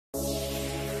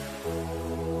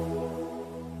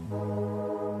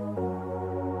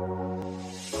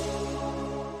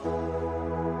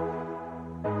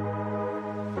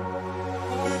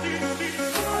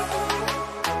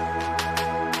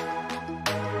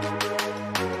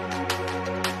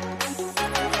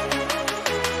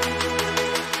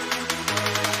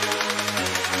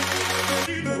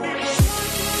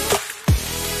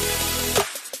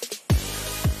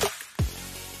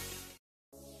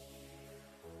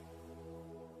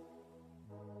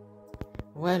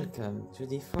Welcome to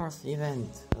the fourth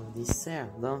event of the Serre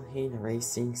Downhill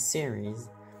Racing Series.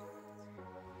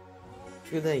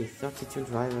 Today 32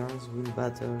 drivers will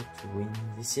battle to win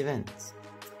this event.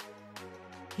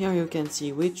 Here you can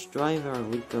see which driver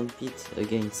will compete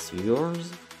against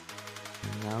yours.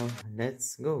 Now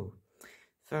let's go.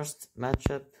 First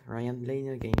matchup, Ryan Blaney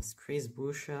against Chris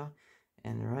Buescher,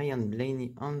 and Ryan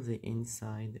Blaney on the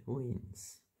inside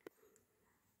wins.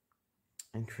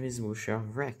 And Chris Buescher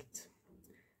wrecked.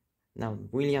 Now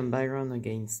William Byron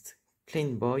against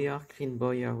Clint Bowyer. Clint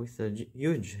Bowyer with a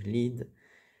huge lead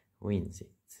wins it.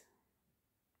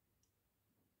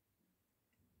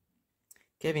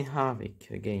 Kevin Harvick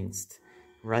against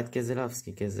Brad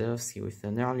Keselowski. Keselowski with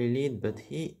an early lead, but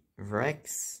he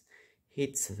wrecks,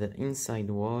 hits the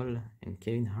inside wall, and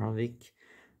Kevin Harvick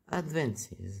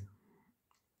advances.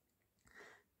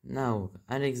 Now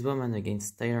Alex Bowman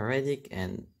against Tyler Reddick,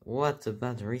 and what a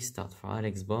bad restart for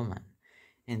Alex Bowman.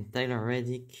 And Tyler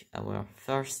Reddick, our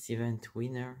first event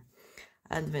winner,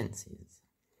 advances.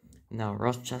 Now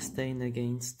Ross Chastain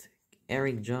against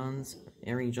Eric Jones.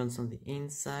 Eric Jones on the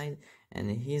inside,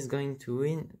 and he's going to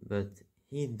win, but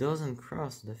he doesn't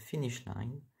cross the finish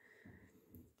line.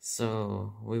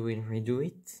 So we will redo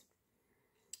it.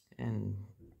 And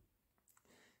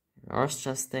Ross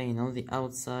Chastain on the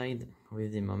outside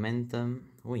with the momentum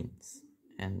wins.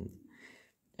 And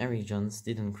Eric Jones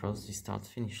didn't cross the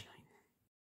start-finish line.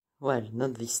 Well,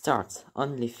 not the start,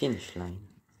 only finish line.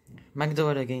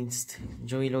 McDowell against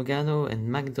Joey Logano, and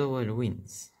McDowell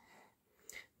wins.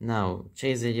 Now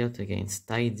Chase Elliott against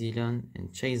Ty Dillon,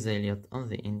 and Chase Elliott on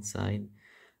the inside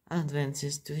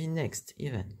advances to the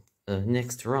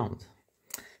next round.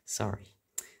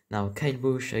 Now Kyle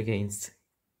Busch against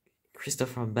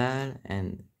Christopher Bell,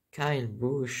 and Kyle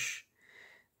Busch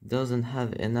doesn't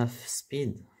have enough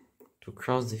speed to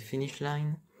cross the finish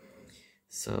line,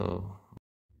 so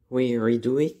we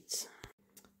redo it,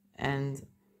 and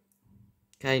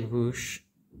Kyle Busch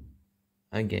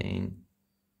again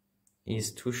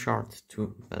is too short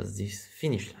to pass this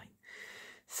finish line.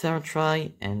 Third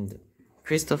try, and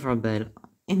Christopher Bell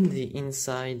in the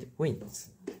inside wins.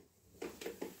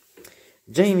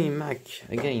 Jamie Mack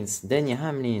against Denny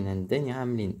Hamlin, and Denny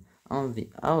Hamlin on the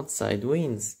outside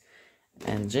wins,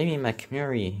 and Jamie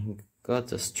McMurray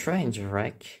got a strange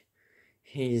wreck.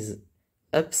 He's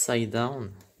upside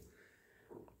down.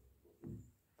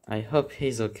 I hope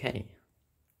he's okay.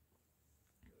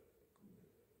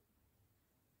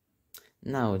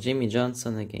 Now Jamie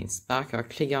Johnson against Parker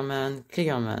Kligerman.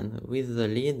 Kligerman with the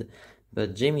lead,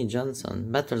 but Jamie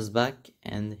Johnson battles back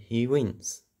and he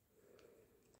wins.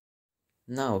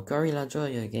 Now Corey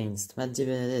LaJoie against Matt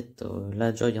DiBenedetto.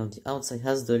 LaJoie on the outside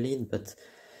has the lead, but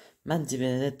Matt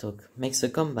DiBenedetto makes a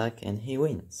comeback and he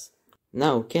wins.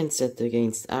 Now Kenseth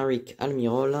against Aric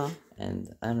Almirola,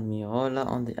 and Almirola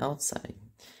on the outside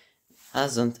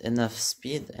hasn't enough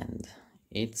speed, and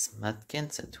it's Matt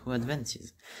Kenseth who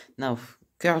advances. Now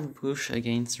Kurt Busch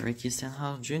against Ricky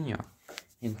Stenhouse Jr.,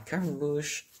 and Kurt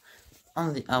Busch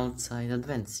on the outside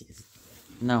advances.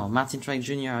 Now Martin Truex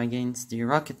Jr. against the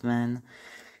Rocketman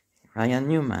Ryan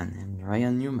Newman, and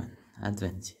Ryan Newman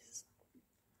advances.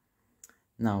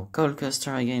 Now Cole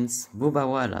Custer against Bubba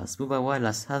Wallace. Bubba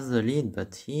Wallace has the lead,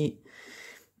 but he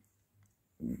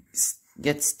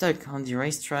gets stuck on the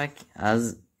racetrack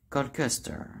as Cole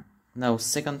Custer. Now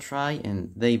second try,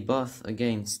 and they both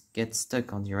again get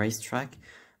stuck on the racetrack,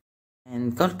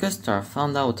 and Cole Custer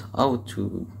found out how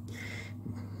to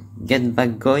get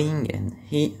back going and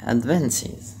he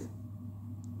advances.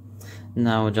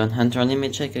 Now John Hunter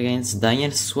Nemechek against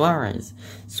Daniel Suarez.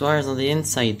 Suarez on the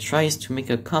inside tries to make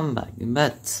a comeback,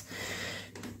 but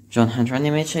John Hunter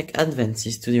Nemechek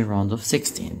advances to the round of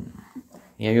 16.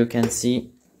 Here you can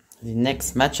see the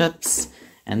next matchups,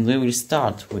 and we will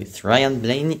start with Ryan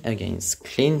Blaney against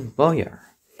Clint Bowyer.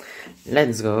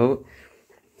 Let's go.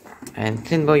 And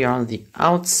Clint Bowyer on the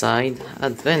outside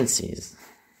advances.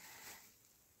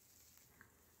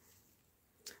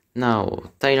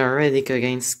 Now Tyler Reddick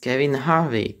against Kevin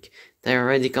Harvick. Tyler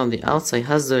Reddick on the outside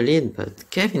has the lead, but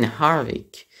Kevin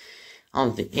Harvick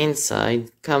on the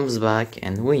inside comes back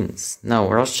and wins. Now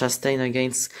Ross Chastain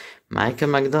against Michael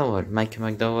McDowell. Michael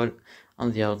McDowell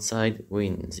on the outside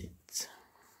wins it.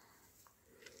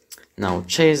 Now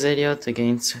Chase Elliott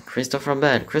against Christopher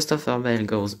Bell. Christopher Bell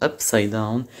goes upside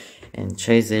down, and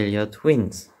Chase Elliott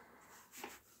wins.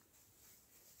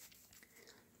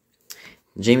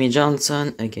 Jamie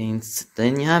Johnson against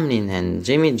Denny Hamlin, and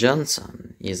Jamie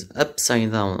Johnson is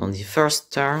upside down on the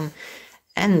first turn,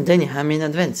 and Denny Hamlin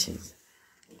advances.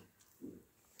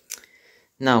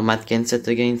 Now Matt Kenseth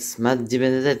against Matt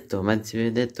DiBenedetto. Matt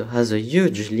DiBenedetto has a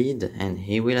huge lead and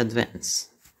he will advance.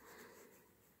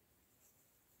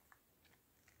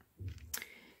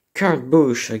 Kurt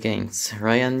Busch against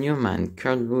Ryan Newman.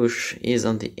 Kurt Busch is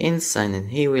on the inside and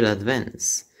he will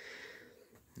advance.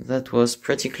 That was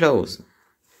pretty close.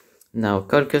 Now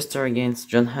Cole Custer against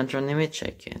John Hunter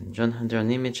Nemechek, and John Hunter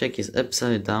Nemechek is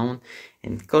upside down,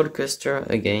 and Cole Custer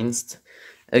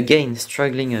again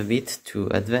struggling a bit to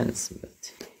advance,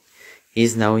 but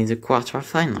he's now in the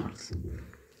quarterfinals.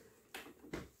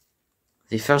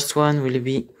 The first one will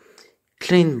be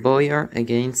Clint Bowyer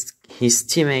against his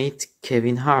teammate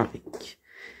Kevin Harvick.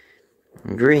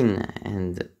 Green,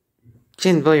 and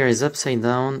Clint Bowyer is upside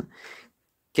down.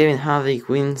 Kevin Harvick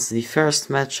wins the first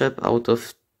matchup out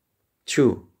of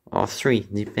 2 or 3,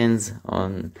 depends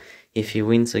on if he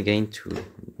wins again to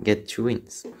get 2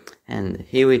 wins. And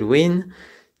he will win,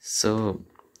 so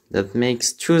that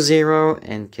makes 2-0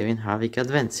 and Kevin Harvick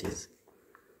advances.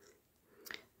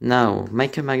 Now,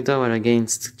 Michael McDowell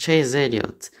against Chase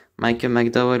Elliott. Michael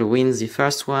McDowell wins the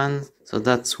first one, so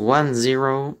that's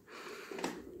 1-0.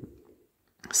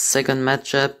 Second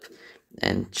matchup,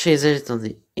 and Chase Elliott on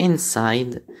the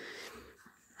inside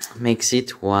makes it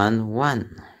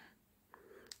 1-1.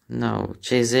 Now,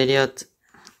 Chase Elliott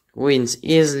wins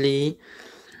easily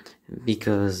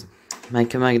because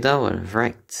Michael McDowell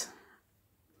wrecked.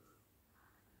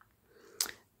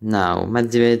 Now, Matt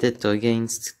DiBenedetto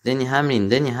against Denny Hamlin.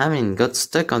 Denny Hamlin got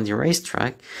stuck on the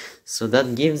racetrack, so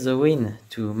that gives the win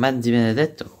to Matt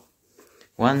DiBenedetto.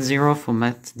 1-0 for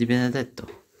Matt DiBenedetto.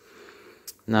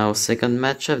 Now, second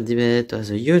matchup, DiBenedetto has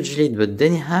a huge lead, but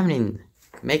Denny Hamlin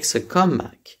makes a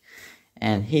comeback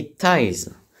and he ties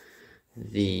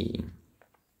the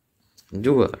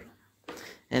duel.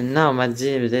 And now Matt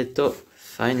DiBenedetto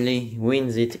finally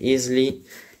wins it easily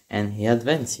and he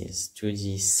advances to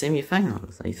the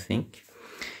semifinals, I think.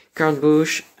 Kurt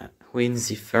Busch wins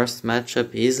the first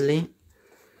matchup easily.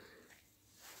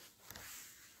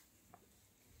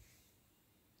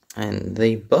 And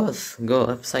they both go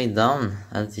upside down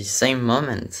at the same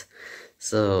moment.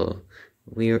 So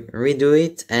we redo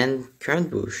it and Kurt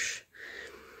Busch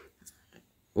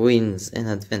wins and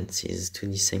advances to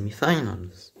the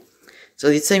semifinals. So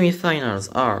the semifinals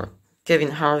are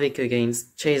Kevin Harvick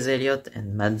against Chase Elliott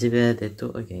and Matt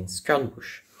DiBenedetto against Kurt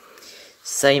Busch.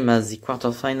 Same as the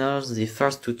quarterfinals, the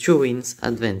first to 2 wins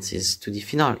advances to the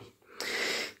finale.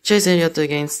 Chase Elliott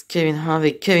against Kevin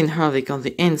Harvick. Kevin Harvick on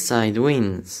the inside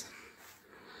wins.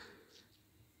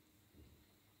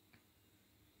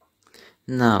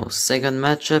 Now, second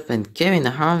matchup and Kevin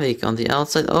Harvick on the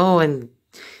outside. Oh, and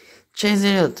Chase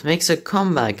Elliott makes a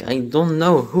comeback. I don't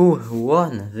know who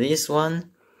won this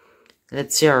one.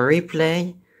 Let's see a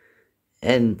replay.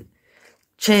 And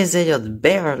Chase Elliott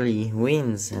barely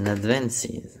wins and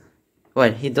advances.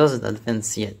 Well, he doesn't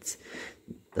advance yet.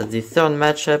 That's the third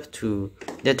matchup to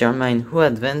determine who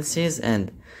advances,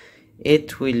 and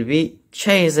it will be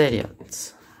Chase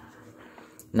Elliott.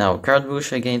 Now, Kurt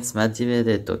Busch against Matt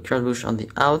DiBenedetto. Kurt Busch on the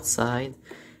outside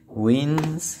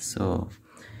wins, so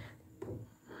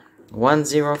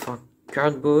 1-0 for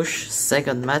Kurt Busch.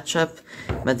 Second matchup,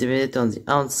 Matt DiBenedetto on the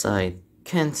outside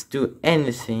can't do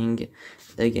anything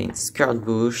against Kurt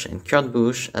Busch, and Kurt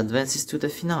Busch advances to the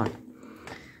finale.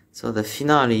 So the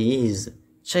finale is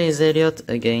Chase Elliott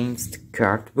against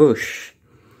Kurt Busch.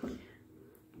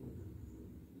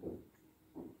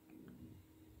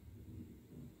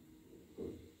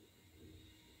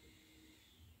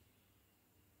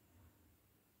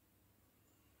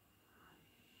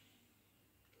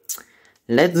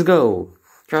 Let's go!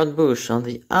 Kurt Busch on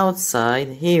the outside,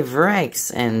 he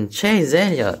wrecks, and Chase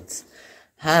Elliott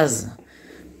has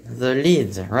the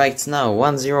lead right now,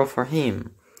 1-0 for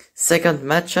him. Second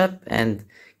matchup, and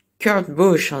Kurt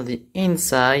Busch on the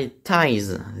inside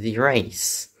ties the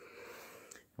race.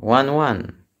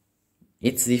 1-1.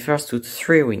 It's the first to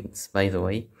 3 wins, by the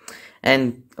way.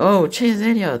 And, oh, Chase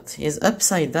Elliott is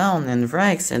upside down and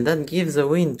wrecks, and that gives a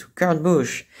win to Kurt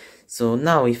Busch. So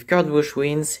now, if Kurt Busch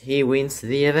wins, he wins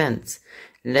the event.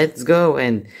 Let's go,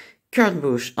 and Kurt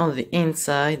Busch on the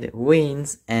inside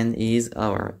wins and is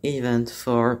our event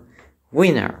 4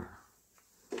 winner.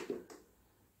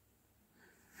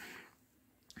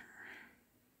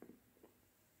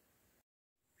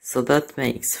 So that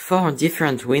makes 4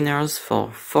 different winners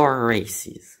for 4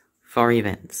 races, 4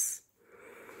 events.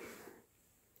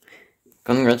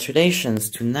 Congratulations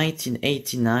to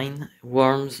 1989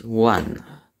 Worms 1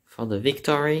 for the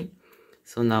victory.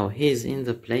 So now he's in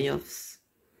the playoffs.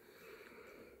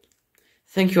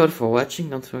 Thank you all for watching.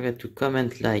 Don't forget to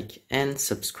comment, like, and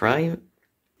subscribe.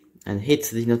 And hit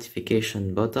the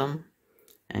notification button.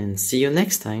 And see you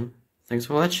next time. Thanks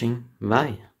for watching.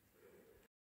 Bye.